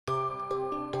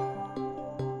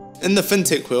In the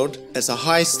fintech world, it's a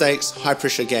high-stakes,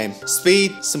 high-pressure game.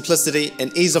 Speed, simplicity,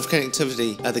 and ease of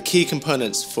connectivity are the key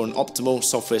components for an optimal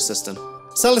software system.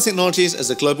 Celer Technologies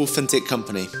is a global fintech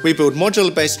company. We build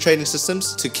modular-based trading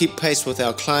systems to keep pace with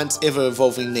our clients'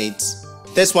 ever-evolving needs.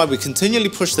 That's why we continually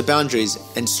push the boundaries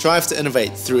and strive to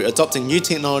innovate through adopting new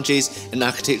technologies and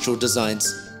architectural designs.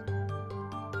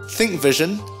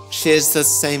 ThinkVision shares the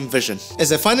same vision.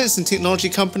 As a finance and technology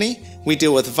company, we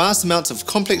deal with vast amounts of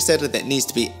complex data that needs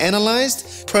to be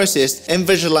analyzed, processed, and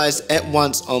visualized at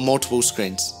once on multiple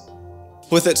screens.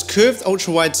 With its curved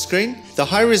ultra-wide screen, the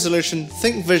high-resolution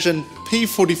ThinkVision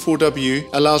P44w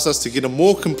allows us to get a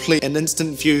more complete and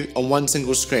instant view on one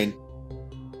single screen.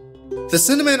 The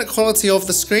cinematic quality of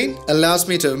the screen allows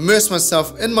me to immerse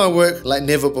myself in my work like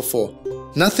never before.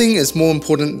 Nothing is more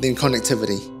important than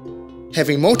connectivity.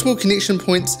 Having multiple connection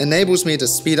points enables me to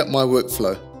speed up my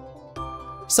workflow.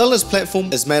 Celer's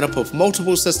platform is made up of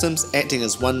multiple systems acting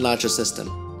as one larger system.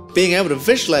 Being able to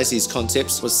visualize these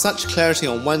concepts with such clarity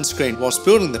on one screen whilst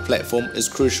building the platform is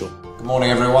crucial. Good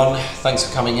morning everyone, thanks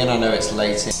for coming in. I know it's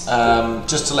late.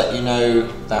 Just to let you know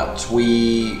that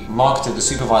we marketed the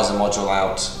supervisor module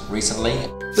out recently.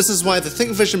 This is why the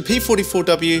ThinkVision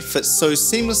P44w fits so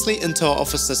seamlessly into our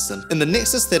office system. In the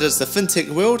nexus that is the fintech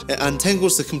world, it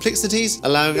untangles the complexities,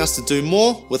 allowing us to do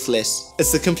more with less.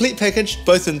 It's the complete package,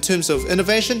 both in terms of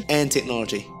innovation and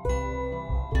technology.